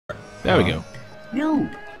There we go. You!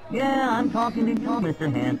 Yeah, I'm talking to you,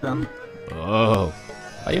 Mr. Handsome. Oh,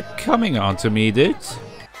 are you coming on to me, dude?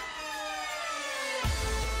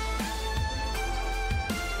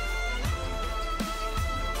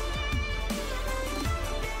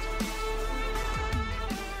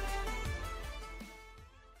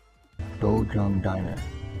 Dojang Diner.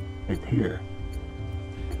 It's here.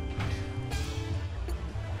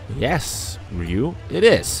 Yes, Ryu, it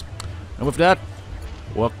is. And with that,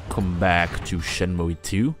 welcome back to Shenmue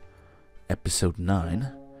 2, episode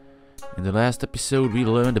 9. In the last episode, we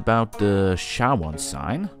learned about the Shawan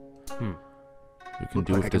sign. We can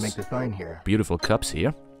do with this beautiful cups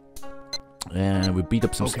here. And we beat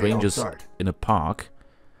up some strangers in a park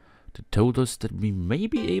that told us that we may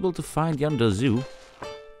be able to find Yanda Zoo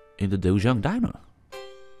in the Dojang Diner.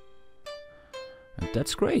 And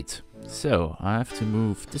that's great. So, I have to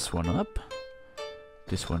move this one up,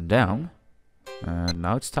 this one down, and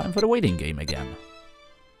now it's time for the waiting game again.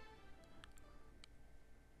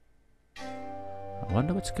 I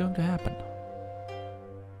wonder what's going to happen.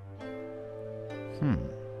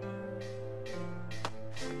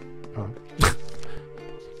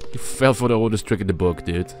 You fell for the oldest trick in the book,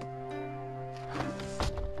 dude.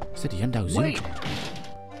 Is that the Yandao Zoo? Wait.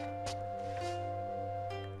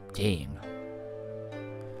 Dang.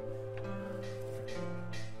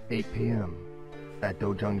 8 p.m. at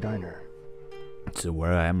Dojang Diner. So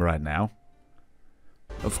where I am right now.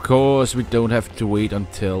 Of course, we don't have to wait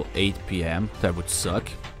until 8 p.m. That would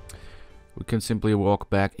suck. We can simply walk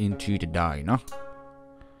back into the diner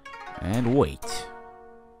and wait.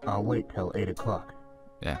 I'll wait till 8 o'clock.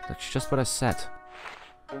 Yeah, that's just what I said.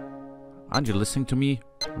 Aren't you listening to me,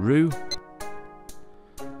 Rue?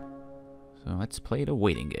 So let's play the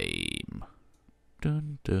waiting game.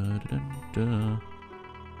 Dun, dun, dun, dun.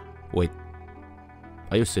 Wait,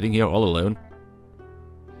 are you sitting here all alone?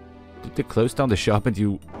 Did they close down the shop and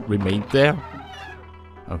you remained there?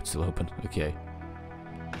 Oh, it's still open. Okay.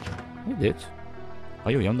 You did.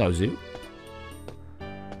 Are you Yandao Zoo?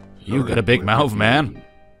 You got a big mouth, man.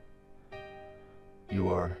 You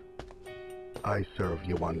are. I serve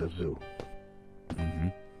Yanda Zoo.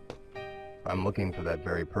 I'm looking for that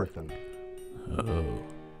very person. Oh.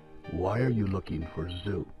 Why are you looking for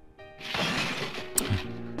Zoo?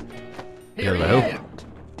 Hello.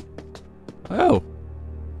 Oh.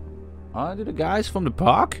 Are they the guys from the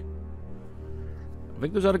park? I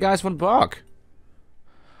think those are the guys from the park.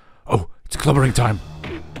 Oh, it's clubbering time.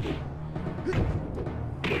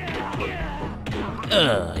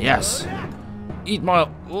 Yes. Eat my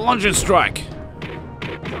lunge and strike.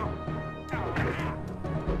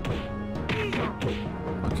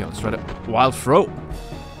 Okay, let's try the wild throw.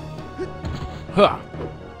 Huh.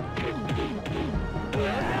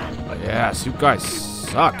 Oh, yes, you guys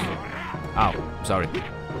suck. Ow, sorry.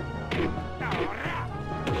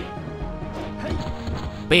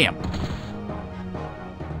 Bam.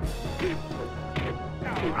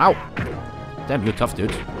 Ow. Damn, you're tough,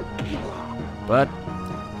 dude. But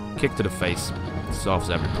kick to the face solves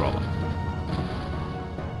every problem.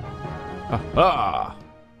 Ha!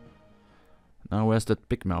 Now where's that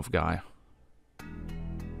big mouth guy?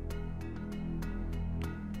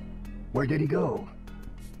 Where did he go?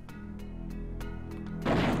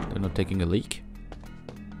 They're not taking a leak.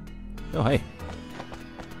 Oh, hey.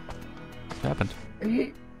 What happened?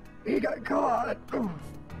 He got caught.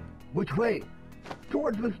 Which way?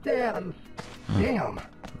 Towards the stands. Damn.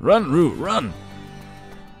 Run, Roo, run!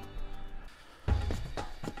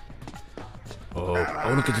 Oh,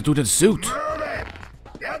 look at the dude in the suit.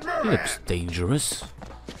 He looks dangerous.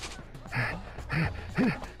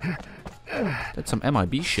 That's some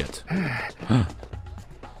MIB shit.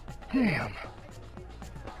 Damn.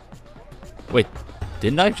 Wait,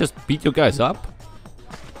 didn't I just beat you guys up?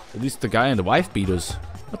 At least the guy and the wife beat us.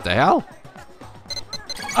 What the hell?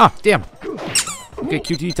 Ah, damn. Okay,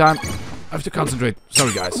 QT time. I have to concentrate.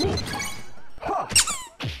 Sorry, guys.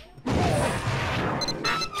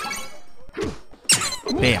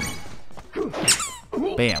 Bam.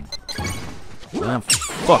 Bam.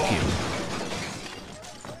 Fuck you.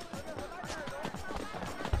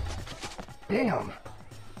 Damn.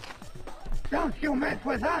 Don't you mess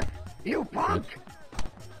with us, you punk.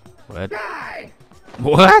 What? Die.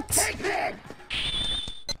 What? Take this.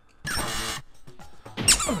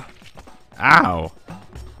 Ow.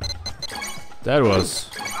 That was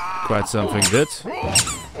quite something, did?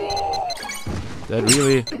 That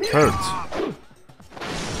really hurt.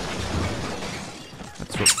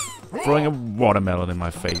 That's throwing a watermelon in my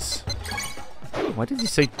face. Why did he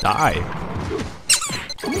say die?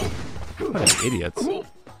 What an idiot.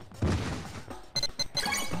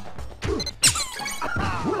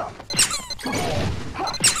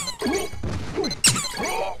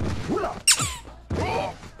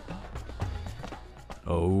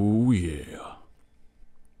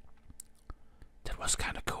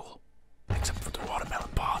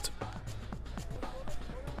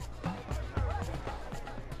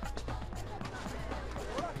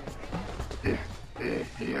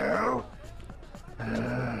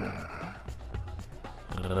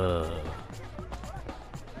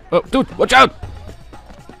 Oh, dude, watch out!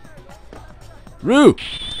 Rue!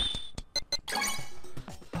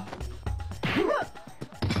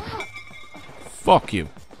 Fuck you.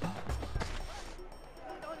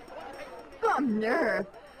 Some nerve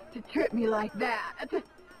to trip me like that.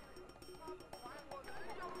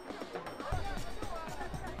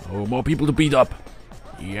 Oh, more people to beat up.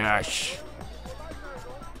 Yes.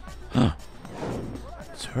 Huh.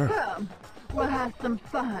 It's her. Come, we'll have some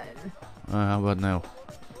fun. How about now?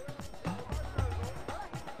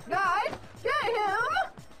 Guys, get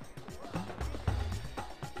him!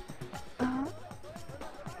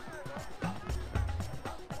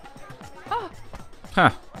 Huh.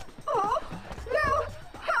 Oh,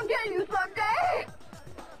 no! I'll get you someday!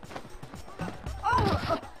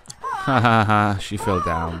 Oh, Ha ha ha, she fell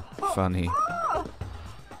down. Funny.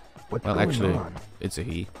 What's Well, going actually, on? it's a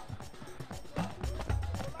he.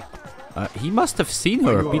 He must have seen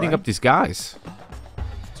Are her you beating alright? up these guys.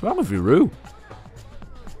 What's wrong with you, Rue?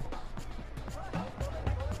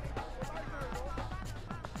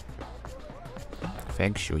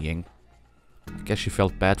 Thanks, Xu Ying. I guess she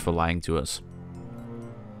felt bad for lying to us.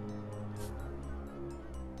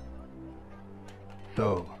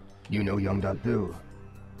 So, you know Young Dazu.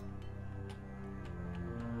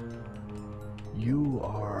 You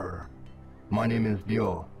are... My name is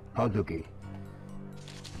Ryo Hazuki.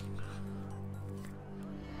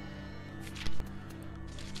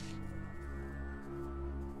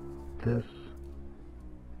 This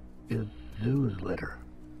is Zu's letter.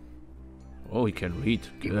 Oh, he can read.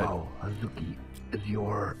 Good. Iwao Hazuki is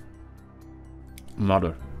your...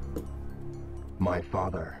 Mother. my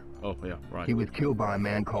father. Oh, yeah, right. He was killed by a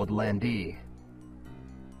man called Landi.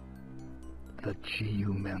 The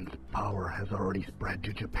Chiyu men's power has already spread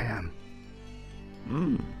to Japan.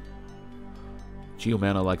 Geo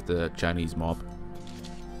man are like the Chinese mob.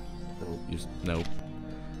 No.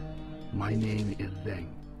 My name is Zeng.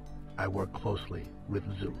 I work closely with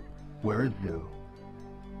Zu. Where is Zu?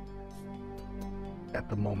 At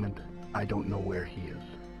the moment, I don't know where he is.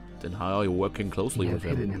 Then how are you working closely He with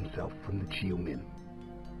has hidden him? himself from the Chiyu men.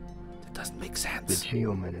 That doesn't make The sense.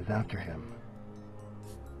 Chiyu men is after him.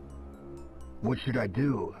 What should I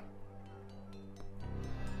do?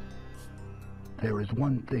 There is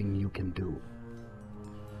one thing you can do.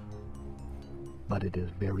 But it is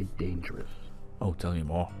very dangerous. Oh, tell me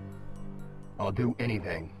more. I'll do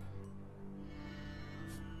anything.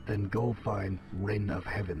 Then go find Ren of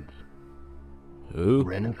Heavens. Who?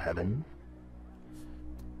 Ren of Heavens?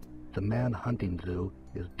 The man hunting Zu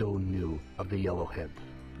is Do Nu of the Yellowheads.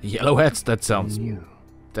 Yellowheads? That sounds Nu.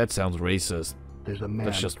 racist. There's a man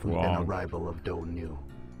That's just who's wrong. an arrival of Do Nu.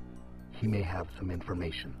 He may have some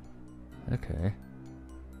information. Okay.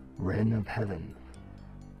 Ren of Heavens.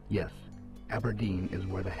 Yes, Aberdeen is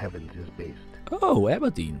where the Heavens is based. Oh,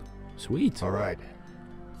 Aberdeen. Sweet. All right.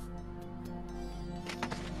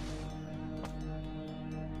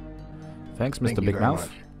 Thanks, Thank Mr. you Big very Mouth.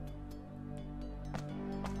 much.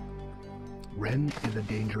 Ren is a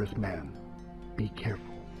dangerous man. Be careful.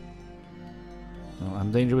 Well,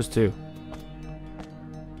 I'm dangerous too.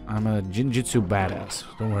 I'm a Jinjutsu badass.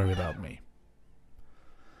 Don't worry about me.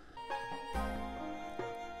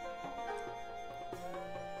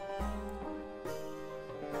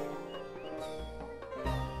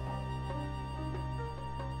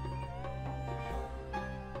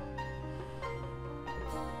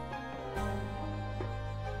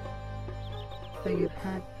 So you've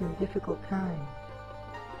had some difficult times.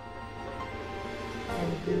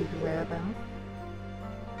 And Zu's whereabouts?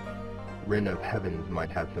 Ren of Heavens might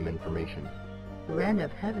have some information. Ren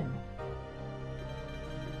of Heaven.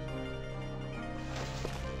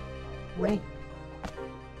 Wait.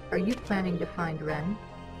 Are you planning to find Ren?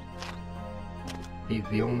 He's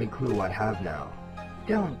the only clue I have now.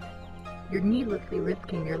 Don't. You're needlessly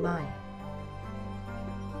risking your life.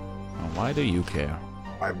 Well, why do you care?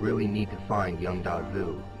 I really need to find young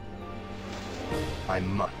Dazu. I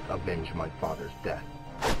must avenge my father's death.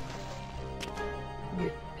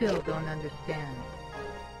 You still don't understand.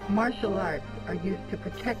 Martial arts are used to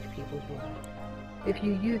protect people's lives. If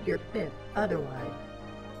you use your fists otherwise,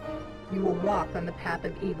 you will walk on the path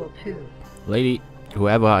of evil too. Lady,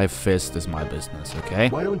 whoever I fist is my business, okay?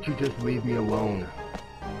 Why don't you just leave me alone?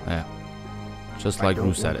 Yeah. Just I like don't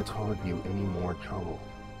Rue said want it. to cause you any more trouble.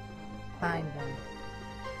 Find them.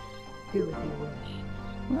 Do as you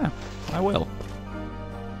wish. Yeah, I will.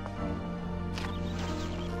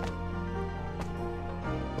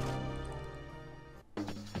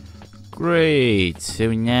 Great,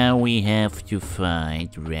 so now we have to find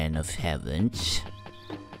Ren of Heavens.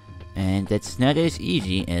 And that's not as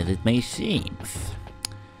easy as it may seem.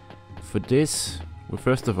 For this, we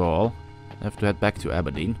first of all have to head back to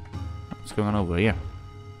Aberdeen. What's going on over here?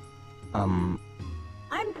 I'm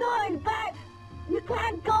going back. You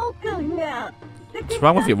can't go through here. What's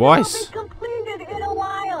wrong with your voice? Will be completed in a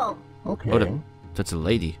while. Okay. Oh, that's a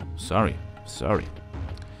lady. Sorry.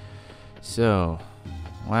 So,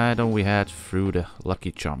 why don't we head through the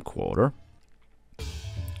Lucky Charm Quarter?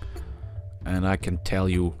 And I can tell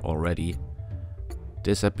you already,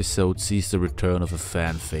 this episode sees the return of a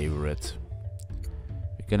fan favorite.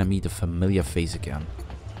 You're gonna meet a familiar face again.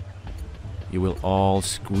 You will all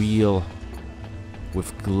squeal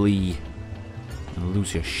with glee and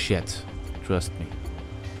lose your shit. Trust me.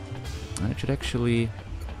 And it should actually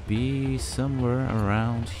be somewhere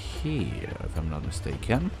around here, if I'm not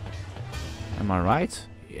mistaken. Am I right?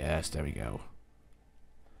 Yes, there we go.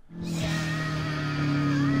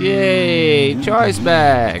 Yay! Joy's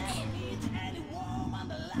back!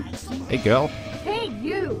 Hey, girl. Hey,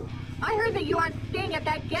 you! I heard that you aren't staying at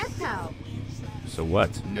that guest house. So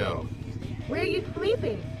what? No. Where are you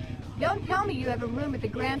sleeping? Don't tell me you have a room at the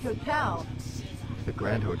Grand Hotel. The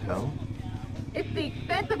Grand Hotel? It's the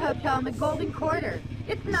expensive hotel in the Golden Quarter.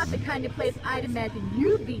 It's not the kind of place I'd imagine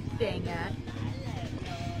you'd be staying at.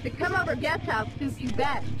 The come-over guest house suits you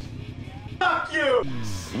best. Fuck you!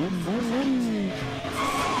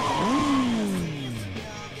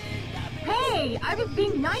 Hey, I was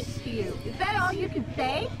being nice to you. Is that all you can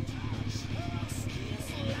say?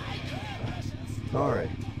 Sorry.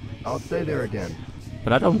 I'll stay there again.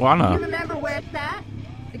 But I don't You wanna. remember where it's at?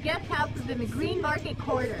 The guest house is in the Green Market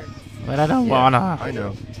Quarter. But I don't Yeah, wanna. I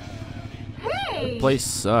know. Hey! Place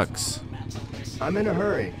sucks. I'm in a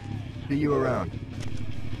hurry. See you around.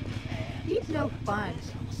 He's no fun.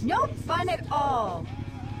 No fun at all.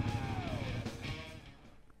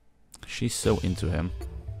 She's so into him.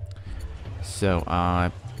 So,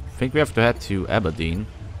 I think we have to head to Aberdeen.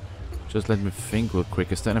 Just let me think real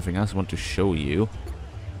quick. Is there anything else I want to show you?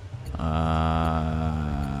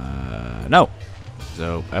 No.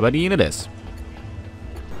 So, Aberdeen it is.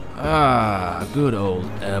 Ah, good old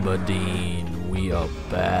Aberdeen. We are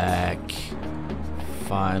back.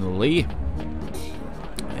 Finally.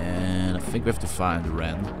 And I think we have to find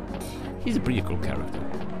Ren. He's a pretty cool character.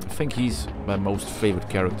 I think he's my most favorite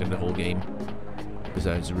character in the whole game.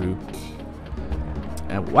 Besides Rue.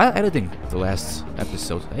 And while editing the last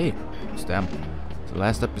episode, hey, Stam, the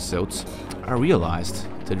last episodes, I realized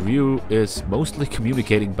that Ryu is mostly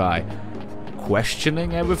communicating by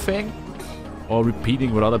questioning everything or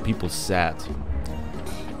repeating what other people said.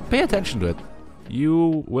 Pay attention to it.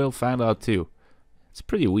 You will find out too. It's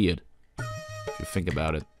pretty weird if you think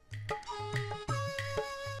about it.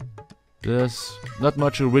 There's not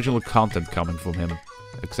much original content coming from him,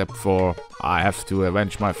 except for I have to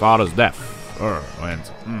avenge my father's death. And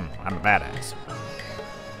I'm a badass.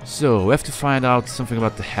 So, we have to find out something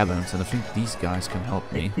about the heavens, and I think these guys can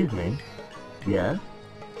help me. Excuse me. Yes?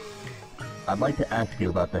 I'd like to ask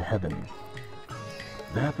you about the heavens.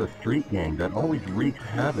 That's a street gang that always wreaks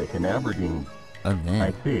havoc in Aberdeen. Oh, I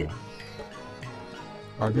man. see.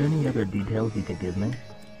 Are there any other details you could give me?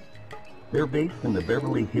 They're based in the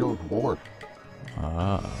Beverly Hills Wharf.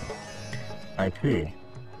 Ah. I see.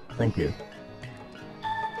 Thank you.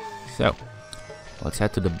 So, let's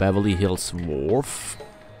head to the Beverly Hills Wharf.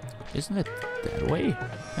 Isn't it that way?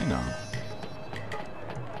 Hang on.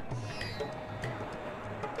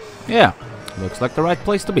 Yeah, looks like the right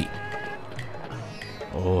place to be.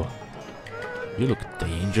 Oh, you look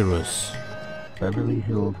dangerous. Beverly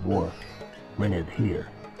Hills Wharf. Ren is here.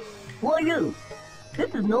 Who are you?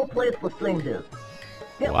 This is no place for strangers.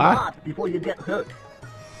 Get What? lost before you get hurt.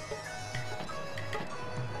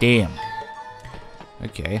 Damn.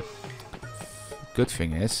 Okay. Good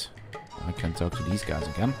thing is, I can talk to these guys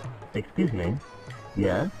again. Excuse me?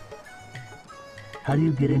 Yes? How do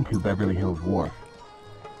you get into Beverly Hills Wharf?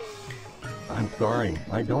 I'm sorry,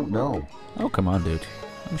 I don't know. Oh, come on, dude.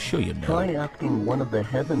 I'm sure you know. Try asking one of the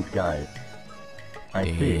Heavens guys. I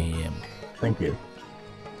see. Damn. Thank you.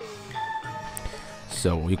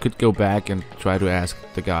 So, we could go back and try to ask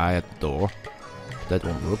the guy at the door. That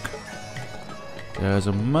won't work. There's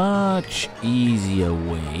a much easier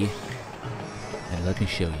way. And let me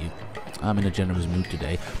show you. I'm in a generous mood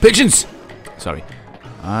today. Pigeons! Sorry.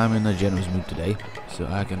 I'm in a generous mood today. So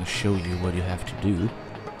I'm gonna show you what you have to do.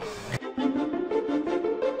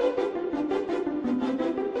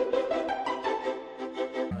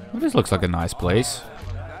 Well, this looks like a nice place.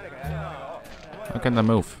 How can I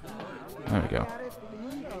move? There we go.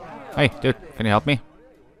 Hey, dude, can you help me?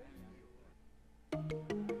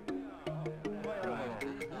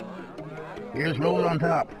 Here's roll on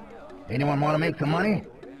top. Anyone want to make some money?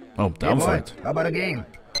 Oh, down for boy, it. how about a game?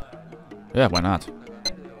 Yeah, why not?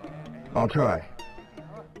 I'll try.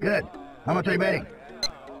 Good. How much are you betting?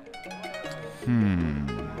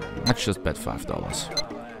 Let's just bet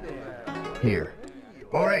 $5. Here.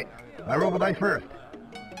 All right. I roll the dice first.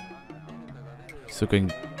 So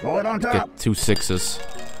can Roll it on top. get 2 6s.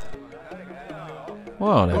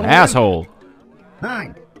 Whoa, an asshole.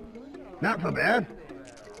 9. Not so bad.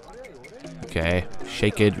 Okay,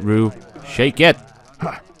 shake it, Rue. Shake it.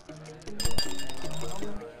 Huh.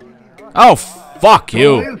 Oh, fuck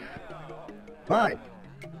you. 5.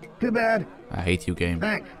 Too bad. I hate you, game.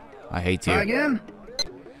 Thanks. I hate Try you. again?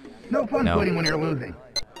 No fun No. quitting when you're losing.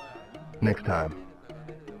 Next time.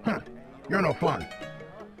 Huh. You're no fun.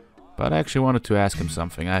 But I actually wanted to ask him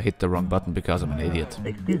something. I hit the wrong button because I'm an idiot.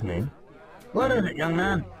 Excuse me. What is it, young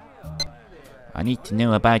man? I need to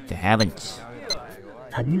know about the heavens.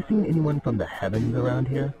 Have you seen anyone from the heavens around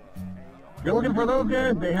here? You're looking for those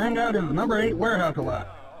guys? They hang out in the number 8 warehouse a lot.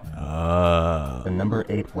 Oh, The number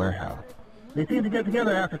 8 warehouse. They seem to get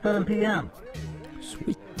together after 7 p.m.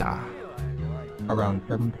 sweet. Around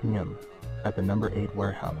 7 p.m. at the number 8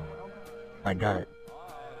 warehouse. I got it.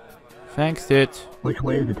 Thanks, dude. Which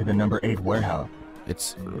way is it to the number 8 warehouse?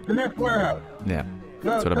 It's, The next warehouse. yeah, Go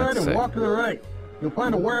that's what I meant outside to and say. walk to the right. You'll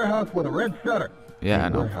find a warehouse with a red shutter. Yeah, I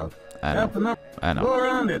know. Warehouse. I That's the know. number. I Go know.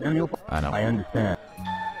 around it and you'll. I know. I understand.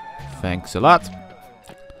 Thanks a lot.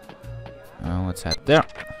 Well, let's head there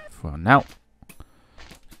for now.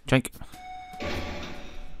 Drink.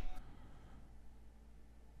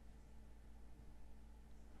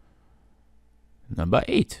 Number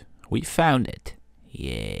 8. We found it.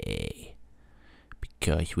 Yay.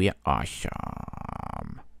 Because we are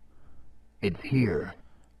awesome. It's here.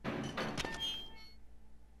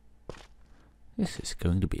 This is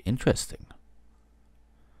going to be interesting.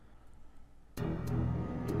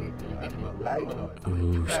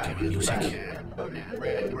 Ooh, scary music.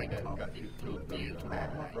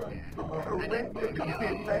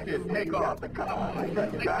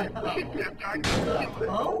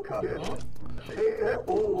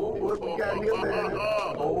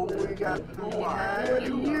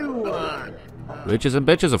 Witches and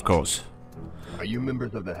bitches, of course. Are you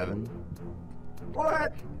members of the heavens?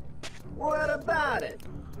 What? What about it?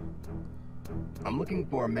 I'm looking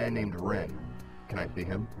for a man named Ren. Can I see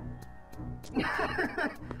him?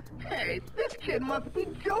 Hey, this kid must be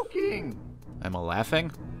joking. Am I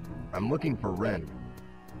laughing? I'm looking for Ren.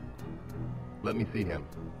 Let me see him.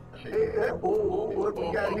 What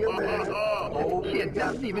we got here, man? This kid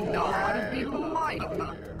doesn't even know how to be polite.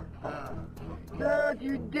 Don't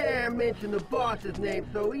you dare mention the boss's name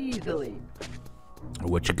so easily.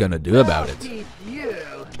 What you gonna do about I'll it? teach you.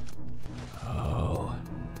 Oh,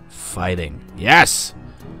 fighting. Yes!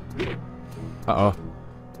 Uh-oh.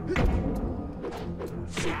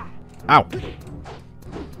 Ow.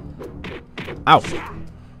 Ow.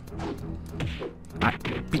 I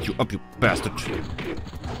beat you up, you bastard.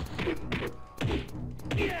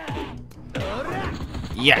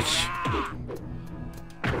 Yes!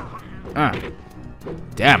 Ah.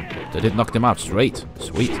 Damn, they did knock them out straight.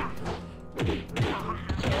 Sweet.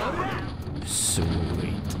 Sweet.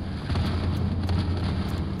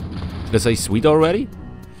 Did I say sweet already?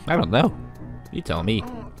 I don't know. You tell me.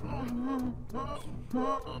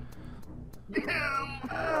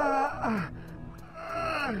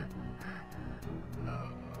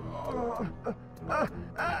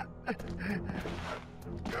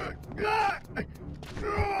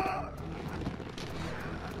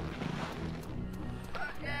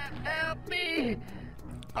 Help me.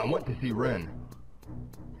 I want to see Ren.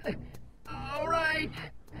 All right.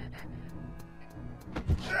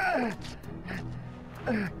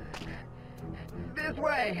 This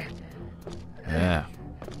way. Yeah.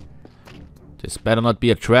 This better not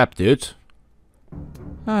be a trap, dude.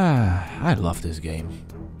 I love this game.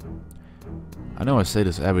 I know I say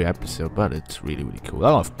this every episode, but it's really, really cool.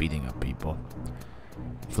 I love beating up people.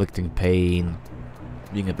 Inflicting pain.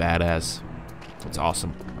 Being a badass. It's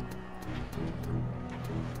awesome.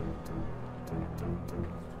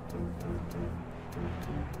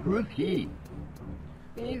 Who's he?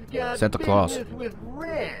 He's got Santa Claus. business with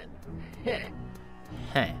Ren.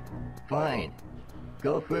 Heh. Fine.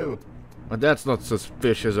 Go through. Well, that's not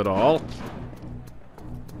suspicious at all.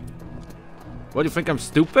 What, do you think I'm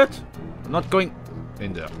stupid? I'm not going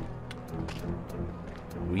in there.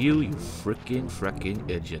 You frickin'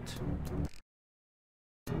 idiot.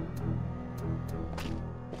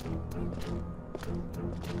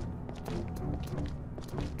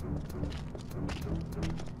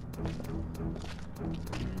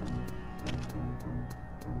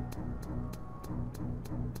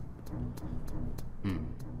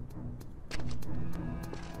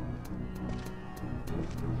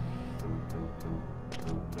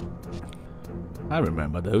 I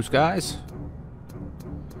remember those guys.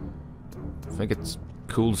 I think it's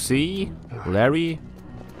Cool C, Larry,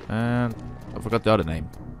 and I forgot the other name.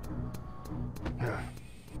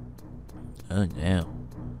 Oh no.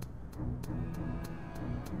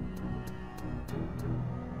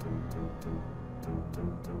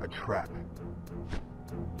 A trap.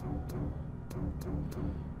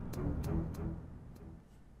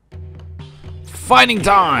 Fighting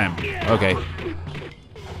time! Okay.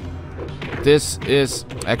 This is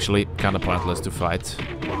actually kind of pointless to fight.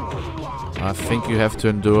 I think you have to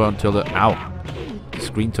endure until the... Ow! The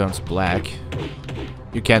screen turns black.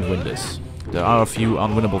 You can't win this. There are a few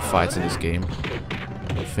unwinnable fights in this game.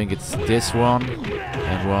 I think it's this one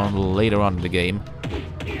and one later on in the game.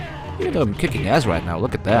 Even though I'm kicking ass right now,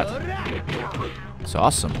 look at that. It's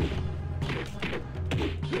awesome.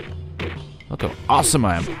 Look how awesome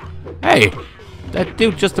I am. Hey! That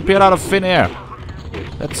dude just appeared out of thin air.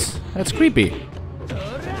 That's creepy.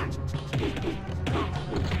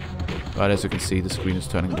 But as you can see, the screen is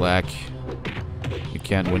turning black. You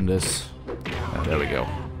can't win this. There we go.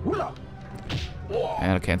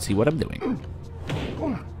 And I can't see what I'm doing.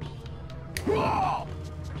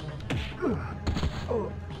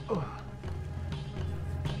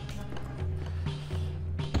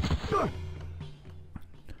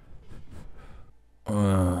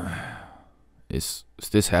 Is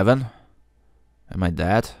this heaven? Am I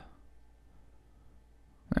dead?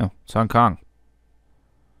 No, it's Hong Kong.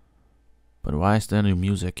 But why is there no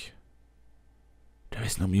music? There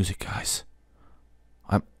is no music, guys.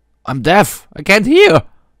 I'm deaf. I can't hear.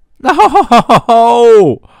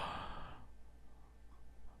 No!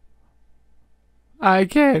 I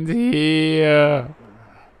can't hear.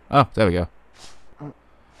 Oh, there we go.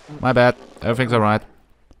 My bad. Everything's alright.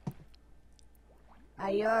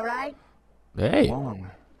 Are you alright? Hey.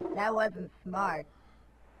 Long. That wasn't smart.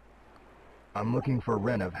 I'm looking for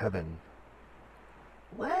Ren of Heaven.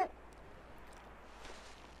 What?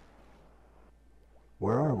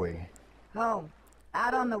 Where are we? Home.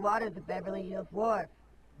 Out on the waters of Beverly Hills Wharf.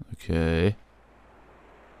 Okay.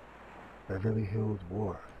 Beverly Hills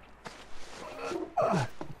Wharf.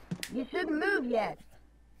 You shouldn't move yet.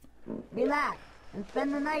 Relax and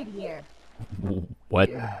spend the night here. What?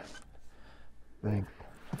 Yeah. Thanks.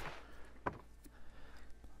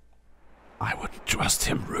 I wouldn't trust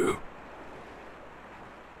him, Rue.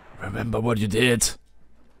 Remember what you did.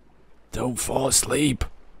 Don't fall asleep.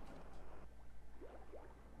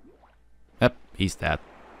 Yep, he's dead.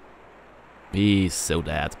 He's so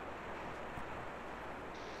dead.